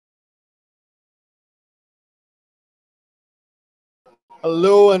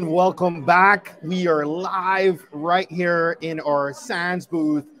Hello and welcome back. We are live right here in our SANS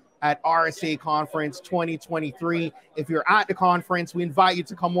booth at RSA Conference 2023. If you're at the conference, we invite you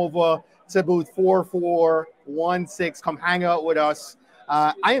to come over to booth 4416. Come hang out with us.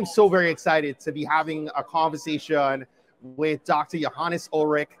 I am so very excited to be having a conversation with Dr. Johannes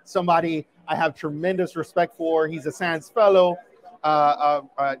Ullrich, somebody I have tremendous respect for. He's a SANS fellow,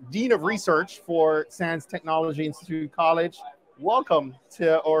 Dean of Research for SANS Technology Institute College. Welcome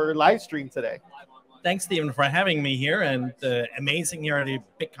to our live stream today. Thanks, Stephen, for having me here. And amazing here at a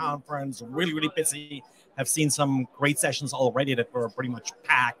big conference, really, really busy. I've seen some great sessions already that were pretty much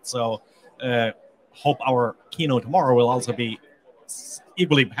packed. So hope our keynote tomorrow will also be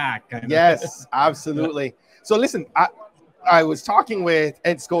equally packed. Yes, absolutely. So listen, I was talking with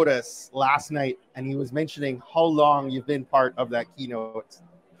Ed Scotus last night, and he was mentioning how long you've been part of that keynote.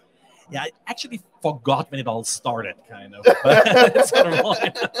 Yeah, I actually forgot when it all started, kind of.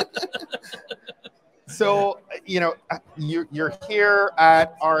 So, you know, you're here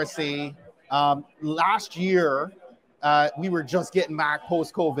at RSA. Last year, we were just getting back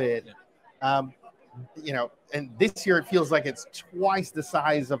post-COVID. You know, and this year it feels like it's twice the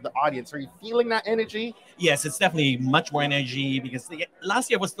size of the audience. Are you feeling that energy? Yes, it's definitely much more energy because last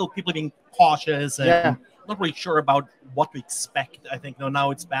year was still people being cautious and not really sure about what to expect. I think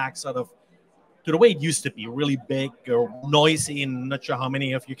now it's back sort of to the way it used to be, really big or noisy, and not sure how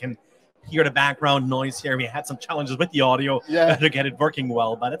many of you can hear the background noise here. We had some challenges with the audio to get it working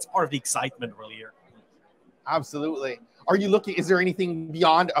well, but it's part of the excitement really here. Absolutely. Are you looking, is there anything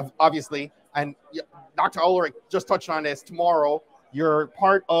beyond, obviously, and Dr. Ullrich just touched on this, tomorrow you're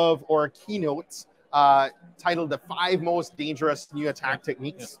part of our keynote titled The 5 Most Dangerous New Attack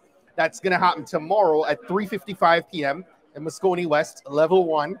Techniques. That's going to happen tomorrow at 3:55 p.m. in Moscone West, level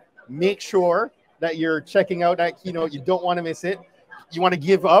 1. Make sure that you're checking out that keynote. You don't want to miss it. You want to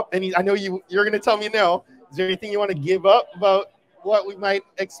give up? And I know you're going to tell me no. Is there anything you want to give up about what we might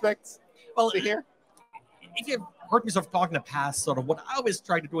expect to hear? If you've heard me sort of talk in the past, sort of what I always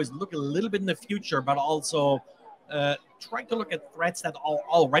try to do is look a little bit in the future, but also try to look at threats that are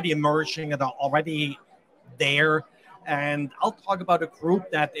already emerging, that are already there. And I'll talk about a group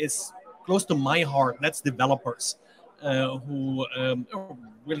that is close to my heart. That's developers who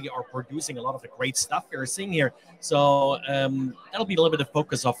really are producing a lot of the great stuff we're seeing here. So that'll be a little bit of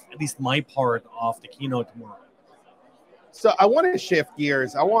focus of at least my part of the keynote tomorrow. So I want to shift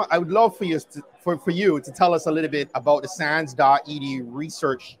gears. I would love for you to tell us a little bit about the SANS.edu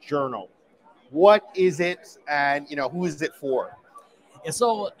Research Journal. What is it, and who is it for? Yeah,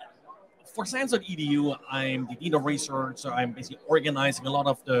 so for SANS.edu, I'm the Dean of Research, so I'm basically organizing a lot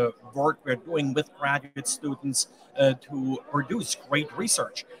of the work we're doing with graduate students to produce great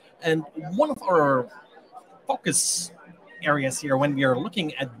research. And one of our focus areas here when we are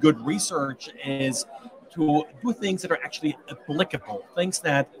looking at good research is to do things that are actually applicable, things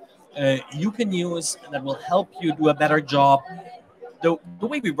that you can use that will help you do a better job. The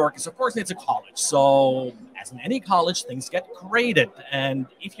way we work is, of course, it's a college. So as in any college, things get graded. And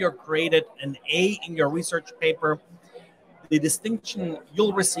if you're graded an A in your research paper, the distinction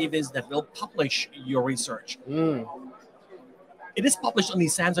you'll receive is that we'll publish your research. It is published on the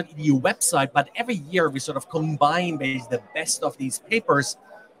SANS.edu website, but every year we sort of combine basically the best of these papers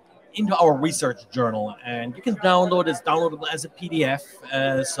into our research journal. And you can download it. It's downloadable as a PDF.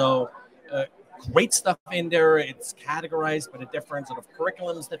 Great stuff in there. It's categorized by the different sort of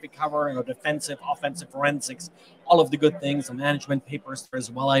curriculums that we cover, defensive, offensive, forensics, all of the good things, the management papers there as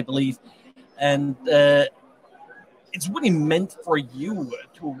well, I believe. And it's really meant for you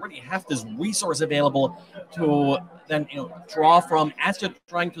to really have this resource available to then draw from as you're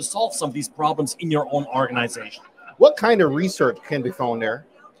trying to solve some of these problems in your own organization. What kind of research can be found there?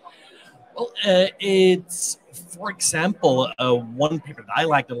 Well, it's, for example, one paper that I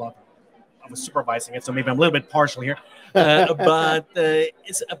liked a lot. I was supervising it, so maybe I'm a little bit partial here. But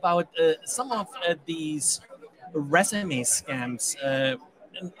it's about some of these resume scams. And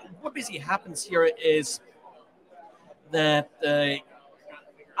what basically happens here is that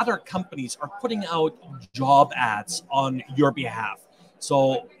other companies are putting out job ads on your behalf.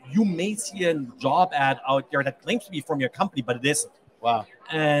 So you may see a job ad out there that claims to be from your company, but it isn't. Wow.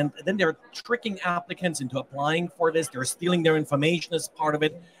 And then they're tricking applicants into applying for this. They're stealing their information as part of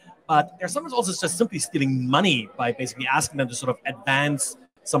it. But they're sometimes also just simply stealing money by basically asking them to sort of advance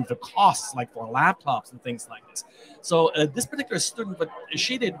some of the costs, like for laptops and things like this. So this particular student, what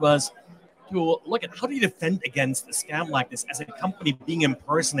she did was to look at how do you defend against a scam like this as a company being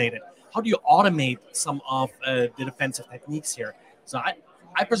impersonated? How do you automate some of the defensive techniques here? So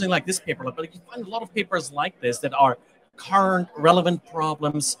I personally like this paper, but you find a lot of papers like this that are current relevant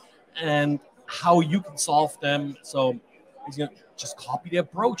problems and how you can solve them. So you know, just copy the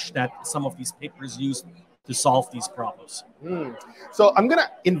approach that some of these papers use to solve these problems. So I'm going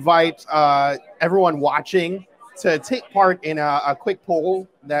to invite everyone watching to take part in a quick poll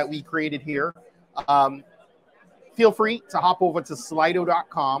that we created here. Feel free to hop over to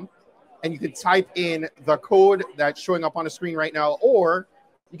slido.com and you can type in the code that's showing up on the screen right now, or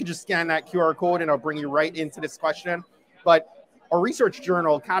you can just scan that QR code and it'll bring you right into this question. But our research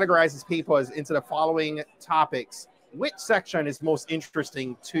journal categorizes papers into the following topics. Which section is most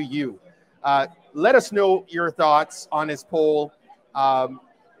interesting to you? Let us know your thoughts on this poll.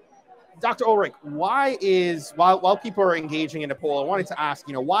 Dr. Ullrich, why is, while people are engaging in the poll, I wanted to ask,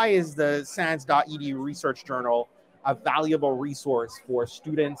 why is the SANS.edu Research Journal a valuable resource for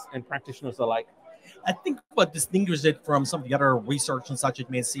students and practitioners alike? I think what distinguishes it from some of the other research and such you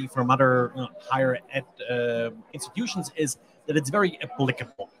may see from other higher ed institutions is that it's very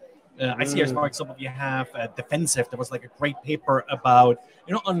applicable. I see, as for example, you have defensive. There was like a great paper about,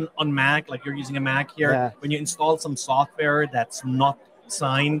 on Mac, like you're using a Mac here, when you install some software that's not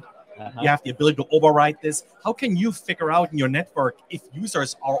signed, you have the ability to overwrite this. How can you figure out in your network if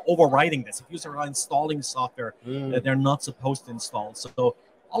users are overwriting this, if users are installing software that they're not supposed to install? So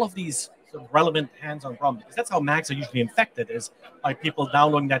all of these sort of relevant hands-on problems, because that's how Macs are usually infected, is by people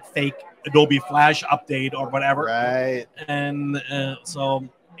downloading that fake Adobe Flash update or whatever. Right. And so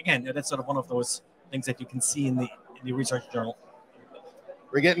again, that's sort of one of those things that you can see in the research journal.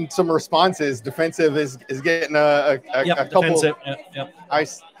 We're getting some responses. Defensive is getting a couple. Defensive.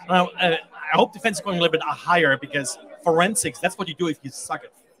 Well, I hope defense is going a little bit higher, because forensics, that's what you do if you suck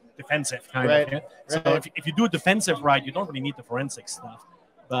at defensive, kind of. Yeah? So if you do defensive right, you don't really need the forensic stuff.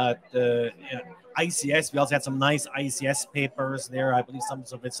 But ICS, we also had some nice ICS papers there. I believe some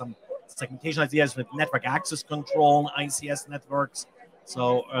of it, some segmentation ideas with network access control, ICS networks.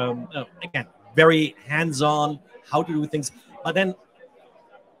 So again, very hands-on, how to do things. But then,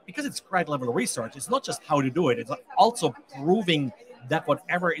 because it's grad level research, it's not just how to do it, it's also proving that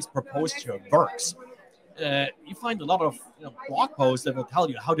whatever is proposed here works. You find a lot of blog posts that will tell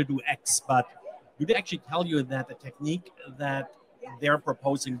you how to do X, but do they actually tell you that the technique that they're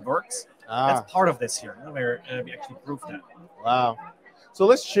proposing works? That's part of this here, where we actually prove that. Wow. So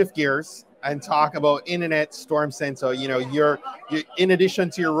let's shift gears and talk about Internet Storm Center. You're in addition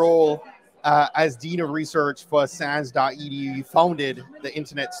to your role as Dean of Research for SANS.edu, you founded the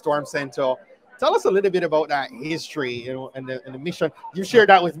Internet Storm Center. Tell us a little bit about that history, and the mission. You shared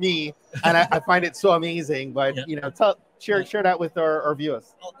that with me, and I find it so amazing. But share that with our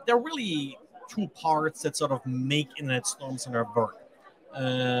viewers. Well, there are really two parts that sort of make Internet Storm Center work.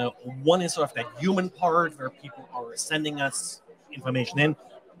 One is sort of the human part, where people are sending us information in.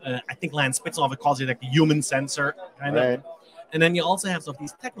 I think Lance Spitzover calls it like the human sensor, kind of. And then you also have some of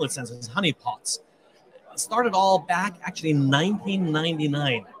these technical sensors, honeypots. It started all back actually in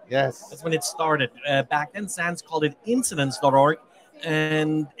 1999. Yes. That's when it started. Back then, SANS called it incidents.org,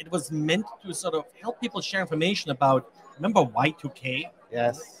 and it was meant to sort of help people share information about, remember Y2K?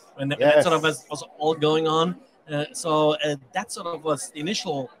 Yes. When that sort of was all going on. So that sort of was the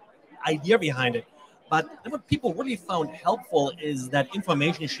initial idea behind it. But what people really found helpful is that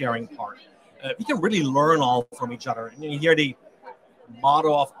information sharing part. We can really learn all from each other. And you hear the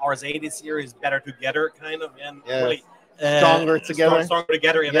motto of RSA this year is better together, kind of, and really stronger together. Stronger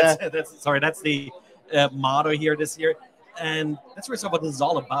together. Yeah, that's the motto here this year. And that's really what this is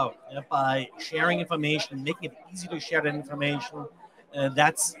all about. By sharing information, making it easy to share that information.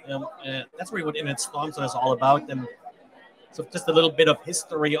 That's really what Internet Storm Center is all about. And so just a little bit of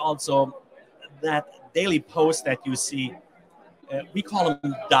history also. That daily post that you see, we call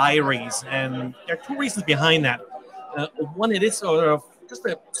them diaries, and there are two reasons behind that. One, it is sort of just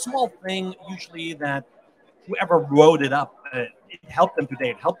a small thing, usually, that whoever wrote it up, it helped them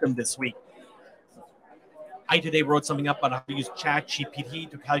today, it helped them this week. I today wrote something up on how to use ChatGPT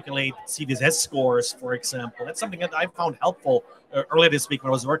to calculate CVSS scores, for example. That's something that I found helpful earlier this week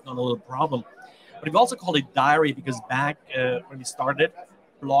when I was working on a little problem. But we've also called it diary because back when we started,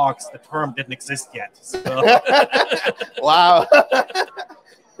 blogs, the term didn't exist yet. So. Wow.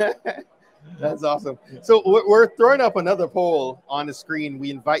 That's awesome. So we're throwing up another poll on the screen.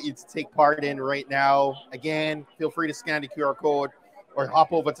 We invite you to take part in right now. Again, feel free to scan the QR code or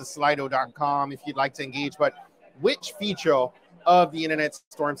hop over to slido.com if you'd like to engage. But which feature of the Internet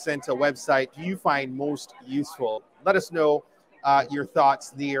Storm Center website do you find most useful? Let us know your thoughts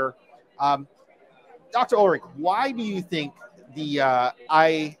there. Dr. Ullrich, why do you think the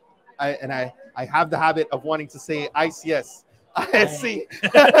I have the habit of wanting to say ICS, ISC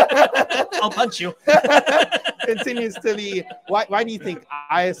I'll punch you. continues to be. Why do you think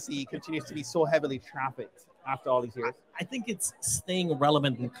ISC continues to be so heavily trafficked after all these years? I think it's staying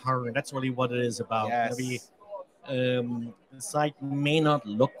relevant and current. That's really what it is about. Yes. Maybe the site may not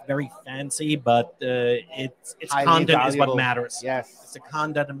look very fancy, but its Highly content is what valuable. matters. Yes. It's the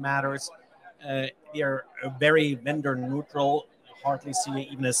content that matters. They're very vendor neutral. Hardly see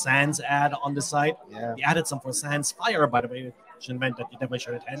even a Sans ad on the site. Yeah. We added some for Sans Fire, by the way, which an event that you definitely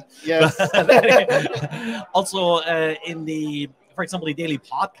should attend. Yes. Also, in the, for example, the daily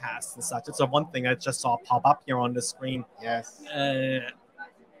podcasts and such, it's a one thing I just saw pop up here on the screen. Yes.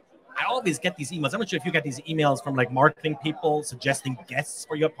 I always get these emails. I'm not sure if you get these emails from like marketing people suggesting guests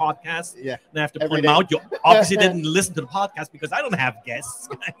for your podcast. Yeah. And I have to Every point them day. out. You obviously didn't listen to the podcast because I don't have guests.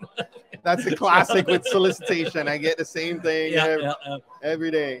 That's a classic with solicitation. I get the same thing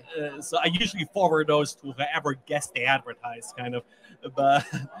every day. So I usually forward those to whoever guest they advertise, kind of. But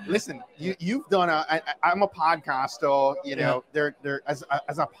listen, you've done I'm a podcaster. You know, as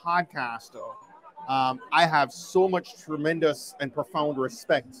a podcaster, I have so much tremendous and profound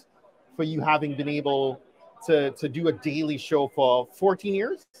respect for you having been able to do a daily show for 14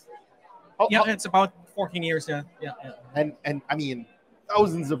 years. Yeah, it's about 14 years. Yeah. And I mean,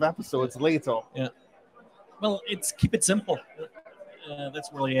 thousands of episodes later. Yeah. Well, keep it simple. That's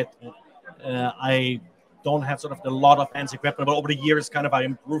really it. I don't have sort of a lot of fancy equipment, but over the years, kind of I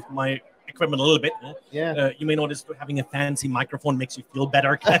improved my equipment a little bit. Yeah. You may notice having a fancy microphone makes you feel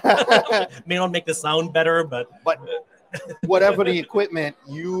better. May not make the sound better, but whatever the equipment,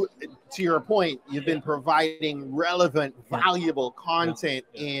 to your point, you've been providing relevant, valuable content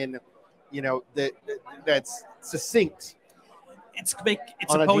in, that's succinct. It's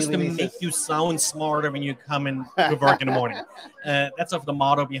supposed to make you sound smarter when you come in to work in the morning. That's sort of the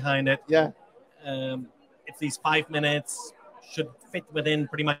motto behind it. Yeah. It's these 5 minutes, should fit within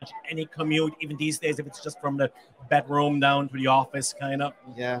pretty much any commute, even these days, if it's just from the bedroom down to the office, kind of.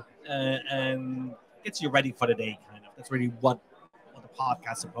 Yeah. And gets you ready for the day, kind of. That's really what the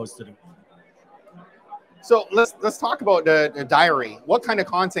podcast's supposed to do. So let's talk about the diary. What kind of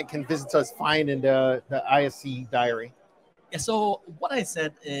content can visitors find in the ISC diary? Yeah, so what I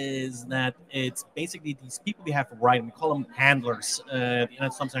said is that it's basically these people we have writing. We call them handlers.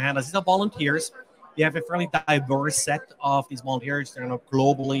 Some handlers. These are volunteers. We have a fairly diverse set of these volunteers. They're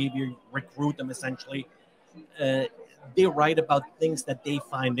globally. We recruit them essentially. They write about things that they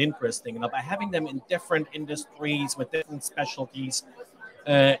find interesting. By having them in different industries with different specialties,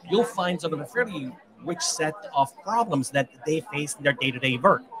 you'll find sort of a fairly rich set of problems that they face in their day-to-day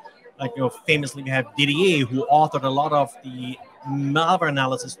work. Like, famously, we have Didier, who authored a lot of the malware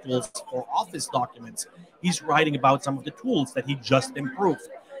analysis tools for Office documents. He's writing about some of the tools that he just improved.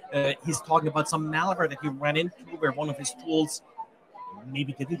 He's talking about some malware that he ran into where one of his tools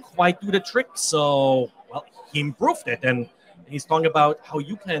maybe didn't quite do the trick. So, well, he improved it. And he's talking about how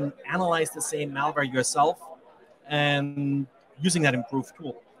you can analyze the same malware yourself and using that improved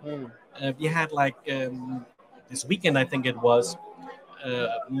tool. We had this weekend, I think it was,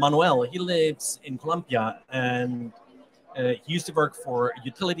 Manuel. He lives in Colombia, and he used to work for a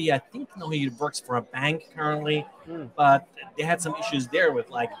utility. I think now he works for a bank currently, but they had some issues there with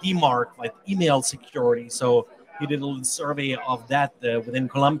DMARC, email security. So he did a little survey of that within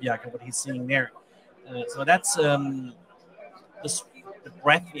Colombia, what he's seeing there. So that's the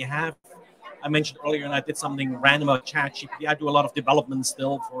breadth we have. I mentioned earlier, and I did something random about ChatGPT. I do a lot of development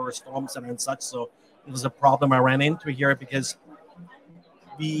still for Storm Center and such. So it was a problem I ran into here because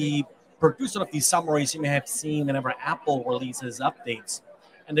we produce sort of these summaries you may have seen whenever Apple releases updates.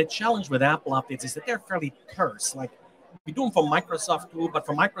 And the challenge with Apple updates is that they're fairly terse. We do them for Microsoft too, but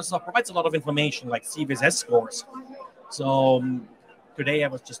for Microsoft provides a lot of information like CVSS scores. So today I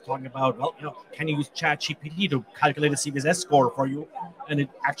was just talking about, can you use ChatGPT to calculate a CVSS score for you? And it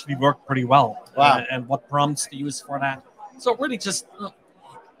actually worked pretty well. Wow. And what prompts to use for that. So really just,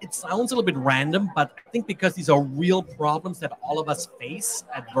 it sounds a little bit random, but I think because these are real problems that all of us face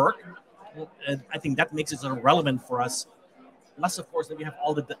at work, I think that makes it sort of relevant for us. Plus, of course, that we have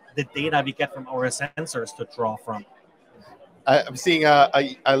all the data we get from our sensors to draw from. I'm seeing a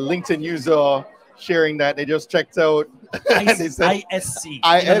LinkedIn user sharing that they just checked out ISC,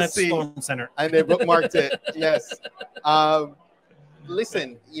 ISC Storm Center, and they bookmarked it. Yes.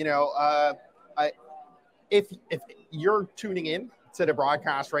 Listen, if you're tuning in to the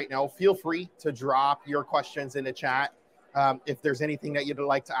broadcast right now, feel free to drop your questions in the chat. If there's anything that you'd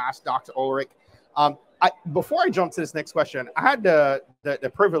like to ask Dr. Ullrich. Before I jump to this next question, I had the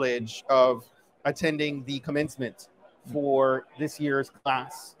privilege of attending the commencement for this year's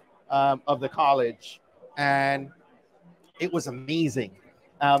class of the college. And it was amazing.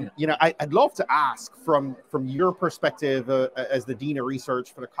 You know, I'd love to ask from your perspective as the Dean of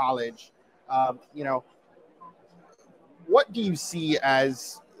Research for the college, you know, what do you see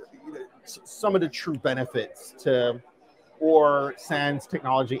as some of the true benefits to or SANS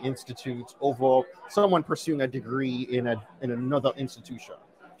Technology Institute over someone pursuing a degree in another institution?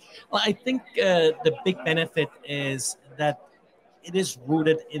 Well, I think the big benefit is that it is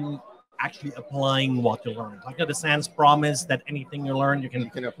rooted in actually applying what you learn. Like the SANS promise that anything you learn, you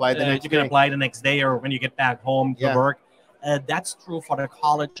can apply the next you can day. apply the next day or when you get back home to work. That's true for the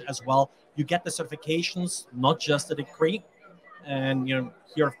college as well. You get the certifications, not just the degree. And you know,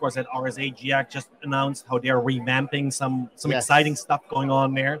 here of course at RSAC just announced how they're revamping some exciting stuff going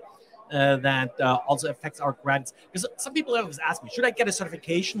on there that also affects our grads. Because some people always ask me, should I get a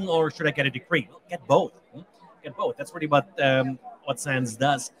certification or should I get a degree? Well, get both. Get both. That's really what SANS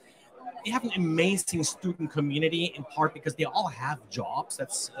does. They have an amazing student community in part because they all have jobs.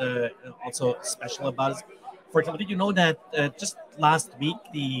 That's also special about it. For example, did you know that just last week,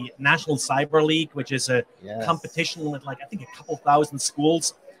 the National Cyber League, which is a competition with like, I think a couple thousand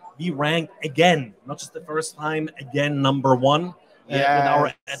schools, we ranked again, not just the first time, again, #1 with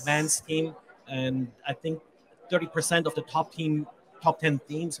our advanced team. And I think 30% of the top 10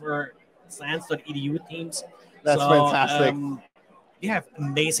 teams were SANS.edu teams. That's fantastic. We have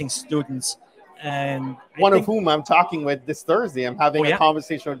amazing students. And one of whom I'm talking with this Thursday. I'm having a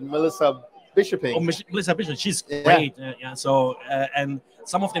conversation with Melissa Bishoping. Melissa Bishop, she's great. So, and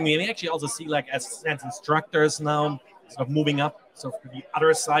some of them we actually also see like as SANS instructors now, sort of moving up sort of to the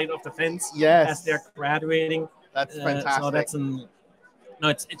other side of the fence as they're graduating. That's fantastic. So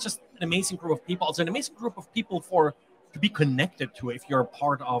that's it's just an amazing group of people. Also an amazing group of people to be connected to if you're a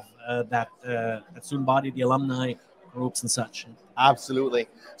part of that student body, the alumni groups and such. Absolutely.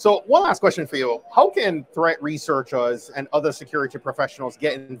 So one last question for you. How can threat researchers and other security professionals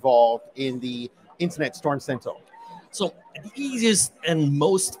get involved in the Internet Storm Center? So the easiest and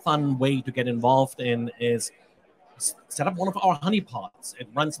most fun way to get involved in is set up one of our honeypots. It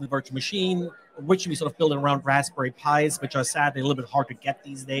runs in the virtual machine, which we sort of build around Raspberry Pis, which are sadly a little bit hard to get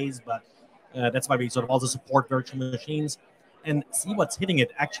these days, but that's why we sort of also support virtual machines. And see what's hitting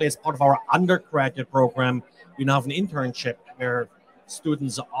it. Actually, as part of our undergraduate program, we now have an internship where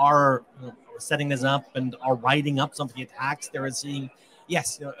students are setting this up and are writing up some of the attacks they're seeing.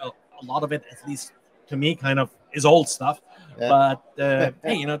 Yes, a lot of it, at least to me, kind of is old stuff. But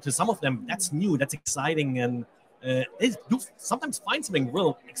hey, to some of them, that's new, that's exciting, and they do sometimes find something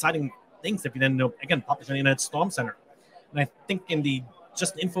real exciting things that we then again publish on the Internet Storm Center. And I think in the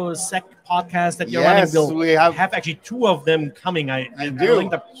Just An Infosec podcast that you're running, we have actually 2 of them coming. I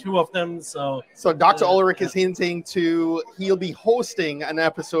linked up 2 of them. So Dr. Ullrich is hinting he'll be hosting an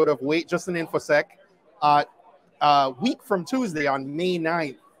episode of Just An Infosec a week from Tuesday on May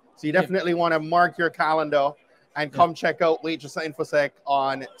 9th. So you definitely want to mark your calendar and come check out Just An Infosec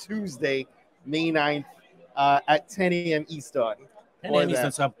on Tuesday, May 9th at 10 a.m. Eastern. 10 a.m.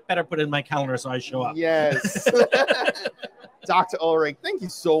 Eastern, so I better put it in my calendar so I show up. Yes. Dr. Ullrich, thank you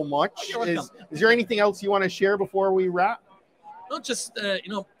so much. Is there anything else you want to share before we wrap? No, just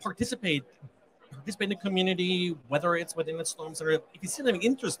participate in the community, whether it's within the Storm Center. If you see something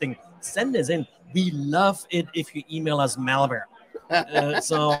interesting, send us in. We love it if you email us malware.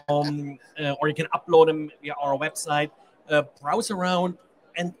 Or you can upload them via our website. Browse around,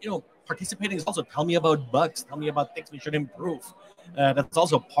 and participating is also tell me about bugs, tell me about things we should improve. That's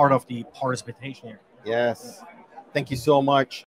also part of the participation here. Yes. Thank you so much.